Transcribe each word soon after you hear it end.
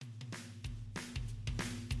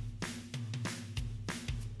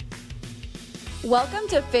Welcome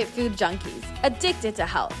to Fit Food Junkies, addicted to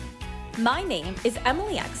health. My name is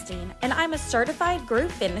Emily Eckstein, and I'm a certified group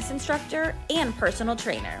fitness instructor and personal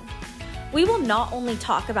trainer. We will not only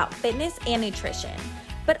talk about fitness and nutrition,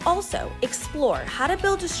 but also explore how to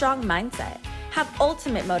build a strong mindset, have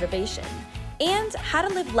ultimate motivation, and how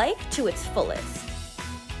to live life to its fullest.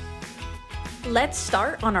 Let's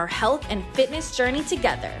start on our health and fitness journey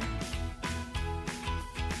together.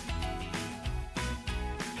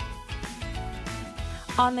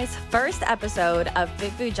 On this first episode of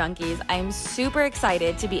Fit Food Junkies, I'm super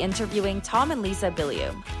excited to be interviewing Tom and Lisa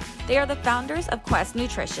Bilyeu. They are the founders of Quest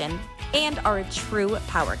Nutrition and are a true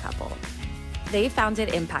power couple. They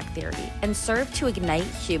founded Impact Theory and serve to ignite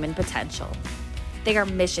human potential. They are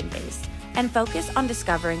mission-based and focus on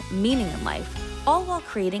discovering meaning in life, all while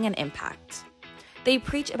creating an impact. They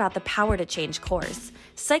preach about the power to change course,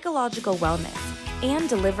 psychological wellness, and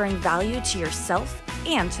delivering value to yourself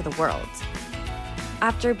and to the world.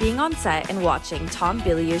 After being on set and watching Tom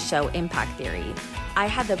Bilyeu's show Impact Theory, I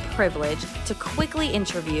had the privilege to quickly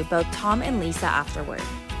interview both Tom and Lisa afterward.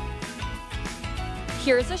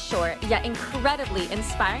 Here's a short yet incredibly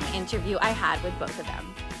inspiring interview I had with both of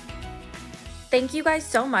them. Thank you guys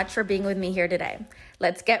so much for being with me here today.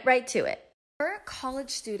 Let's get right to it. For college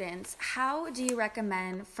students, how do you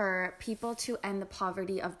recommend for people to end the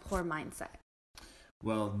poverty of poor mindset?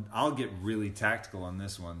 Well, I'll get really tactical on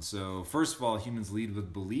this one. So first of all, humans lead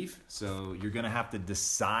with belief. So you're going to have to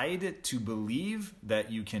decide to believe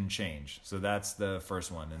that you can change. So that's the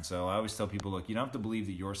first one. And so I always tell people, look, you don't have to believe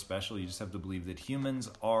that you're special. You just have to believe that humans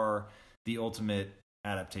are the ultimate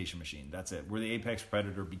adaptation machine. That's it. We're the apex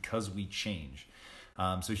predator because we change.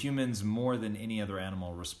 So humans, more than any other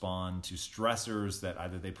animal, respond to stressors that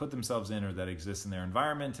either they put themselves in or that exist in their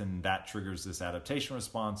environment, and that triggers this adaptation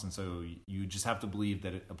response. And so you just have to believe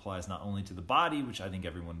that it applies not only to the body, which I think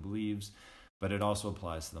everyone believes, but it also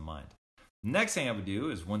applies to the mind. Next thing I would do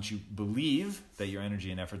is, once you believe that your energy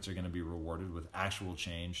and efforts are going to be rewarded with actual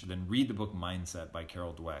change, then read the book Mindset by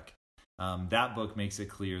Carol Dweck. That book makes it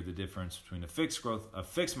clear the difference between a fixed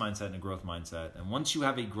mindset and a growth mindset. And once you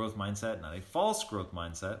have a growth mindset, not a false growth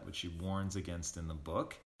mindset, which she warns against in the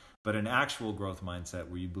book, but an actual growth mindset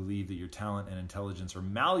where you believe that your talent and intelligence are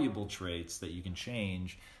malleable traits that you can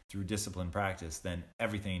change through disciplined practice, then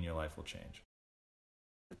everything in your life will change.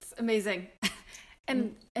 It's amazing.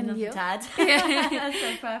 And you? Dad. That's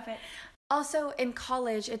so perfect. Also, in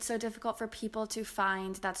college, it's so difficult for people to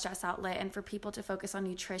find that stress outlet and for people to focus on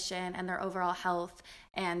nutrition and their overall health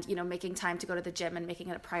and, making time to go to the gym and making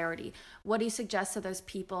it a priority. What do you suggest to those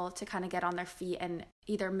people to kind of get on their feet and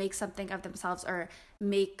either make something of themselves or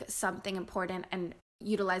make something important and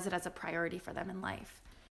utilize it as a priority for them in life?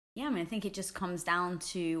 Yeah, I think it just comes down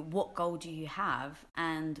to what goal do you have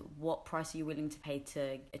and what price are you willing to pay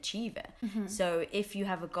to achieve it. Mm-hmm. So if you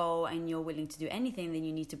have a goal and you're willing to do anything, then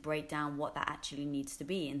you need to break down what that actually needs to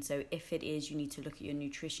be. And so if it is you need to look at your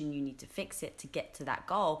nutrition, you need to fix it to get to that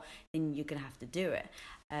goal, then you're going to have to do it.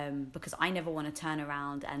 Because I never want to turn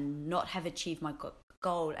around and not have achieved my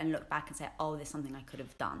goal and look back and say, oh, there's something I could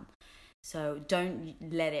have done. So don't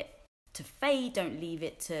let it to fate, don't leave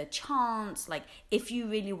it to chance. Like, if you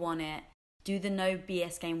really want it, do the no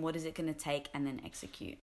BS game. What is it going to take? And then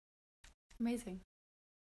execute. Amazing.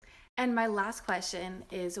 And my last question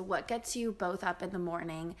is, what gets you both up in the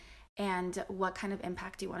morning and what kind of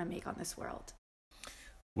impact do you want to make on this world?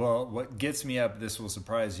 Well, what gets me up, this will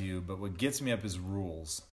surprise you, but what gets me up is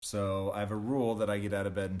rules. So I have a rule that I get out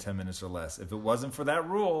of bed in 10 minutes or less. If it wasn't for that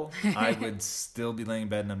rule, I would still be laying in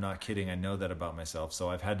bed, and I'm not kidding. I know that about myself. So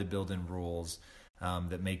I've had to build in rules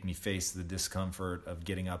that make me face the discomfort of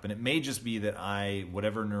getting up. And it may just be that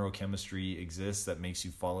whatever neurochemistry exists that makes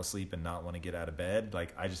you fall asleep and not want to get out of bed,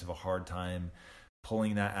 like I just have a hard time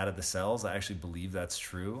pulling that out of the cells. I actually believe that's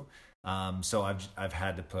true. So I've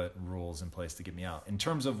had to put rules in place to get me out. In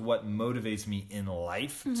terms of what motivates me in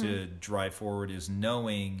life to drive forward is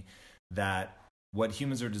knowing that what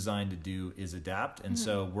humans are designed to do is adapt. And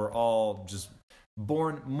so we're all just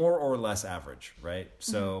born more or less average, right?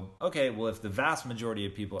 So, okay, well, if the vast majority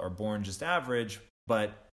of people are born just average,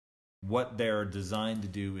 but what they're designed to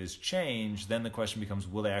do is change, then the question becomes,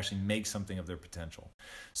 will they actually make something of their potential?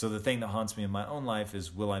 So the thing that haunts me in my own life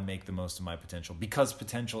is, will I make the most of my potential? Because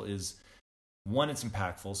potential is, one, it's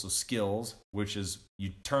impactful. So skills, which is you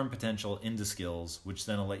turn potential into skills, which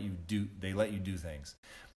then they let you do things.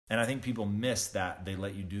 And I think people miss that they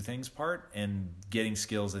let you do things part, and getting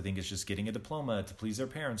skills, I think, is just getting a diploma to please their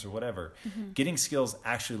parents or whatever. Getting skills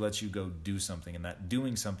actually lets you go do something, and that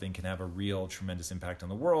doing something can have a real tremendous impact on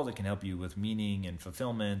the world. It can help you with meaning and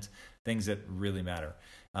fulfillment, things that really matter.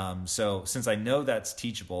 So since I know that's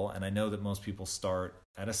teachable, and I know that most people start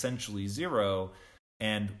at essentially zero,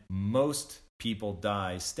 and most people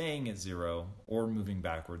die staying at zero or moving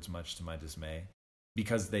backwards, much to my dismay,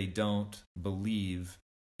 because they don't believe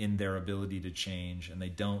in their ability to change, and they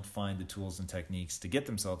don't find the tools and techniques to get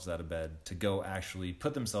themselves out of bed, to go actually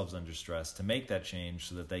put themselves under stress, to make that change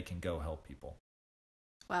so that they can go help people.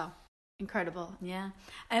 Wow. Incredible. Yeah.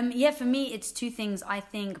 For me, it's two things. I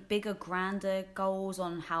think bigger, grander goals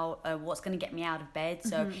on how what's going to get me out of bed.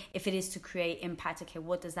 So if it is to create impact, okay,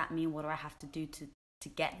 what does that mean? What do I have to do to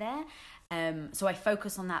get there? So I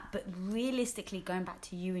focus on that. But realistically, going back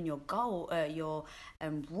to you and your goal, your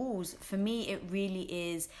rules, for me, it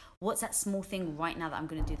really is, what's that small thing right now that I'm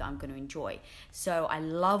going to do that I'm going to enjoy? So I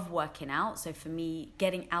love working out. So for me,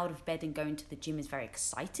 getting out of bed and going to the gym is very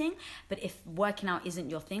exciting. But if working out isn't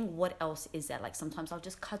your thing, what else is there? Like sometimes I'll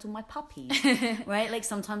just cuddle my puppies, right? Like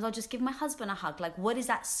sometimes I'll just give my husband a hug. Like what is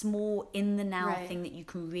that small in the now thing that you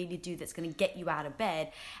can really do that's going to get you out of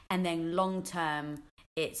bed? And then long term,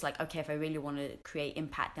 it's like, okay, if I really want to create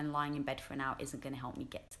impact, then lying in bed for an hour isn't going to help me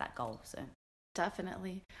get to that goal. So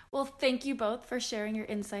definitely. Well, thank you both for sharing your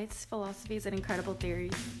insights, philosophies, and incredible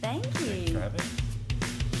theories. Thank you. Thanks for having me.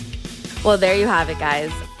 Well, there you have it,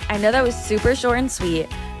 guys. I know that was super short and sweet,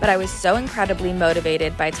 but I was so incredibly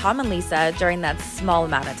motivated by Tom and Lisa during that small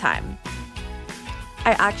amount of time.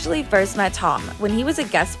 I actually first met Tom when he was a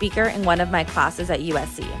guest speaker in one of my classes at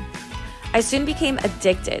USC. I soon became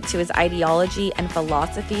addicted to his ideology and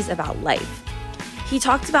philosophies about life. He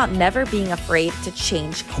talked about never being afraid to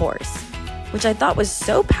change course, which I thought was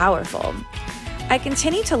so powerful. I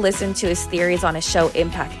continued to listen to his theories on his show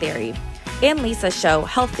Impact Theory and Lisa's show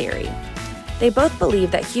Health Theory. They both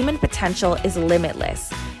believe that human potential is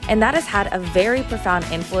limitless, and that has had a very profound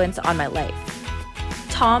influence on my life.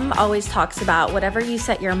 Tom always talks about whatever you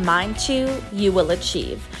set your mind to, you will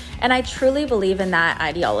achieve, and I truly believe in that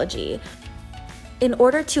ideology. In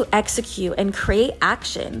order to execute and create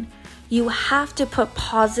action, you have to put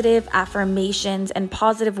positive affirmations and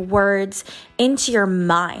positive words into your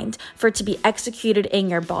mind for it to be executed in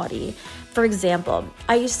your body. For example,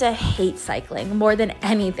 I used to hate cycling more than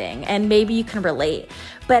anything, and maybe you can relate,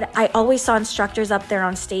 but I always saw instructors up there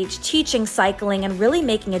on stage teaching cycling and really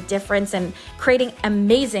making a difference and creating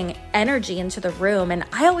amazing energy into the room, and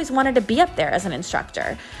I always wanted to be up there as an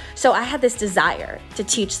instructor. So I had this desire to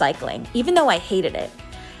teach cycling, even though I hated it.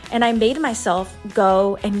 And I made myself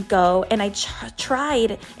go, and I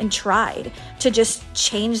tried to just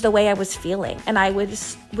change the way I was feeling. And I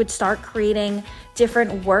would start creating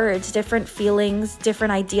different words, different feelings,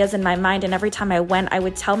 different ideas in my mind. And every time I went, I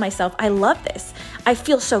would tell myself, I love this. I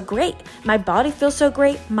feel so great. My body feels so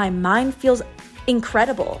great. My mind feels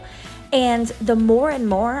incredible. And the more and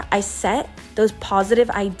more I set those positive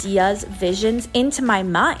ideas, visions into my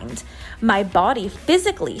mind, my body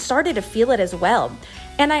physically started to feel it as well.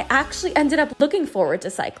 And I actually ended up looking forward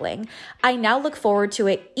to cycling. I now look forward to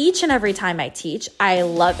it each and every time I teach. I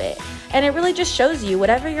love it. And it really just shows you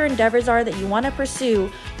whatever your endeavors are that you want to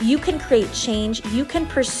pursue, you can create change, you can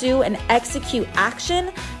pursue and execute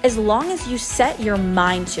action as long as you set your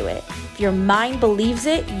mind to it. If your mind believes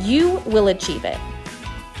it, you will achieve it.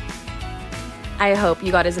 I hope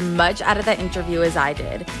you got as much out of that interview as I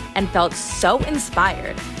did and felt so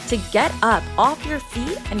inspired to get up off your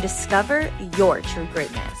feet and discover your true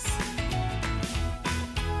greatness.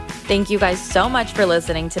 Thank you guys so much for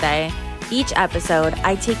listening today. Each episode,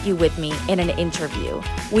 I take you with me in an interview.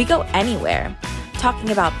 We go anywhere, talking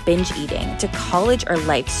about binge eating to college or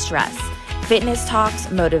life stress, fitness talks,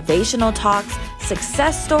 motivational talks,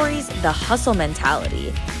 success stories, the hustle mentality,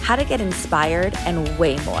 how to get inspired, and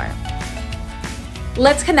way more.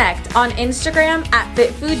 Let's connect on Instagram at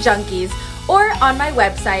FitFoodJunkies or on my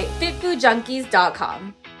website,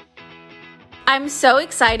 fitfoodjunkies.com. I'm so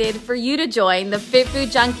excited for you to join the Fit Food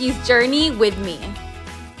Junkies journey with me.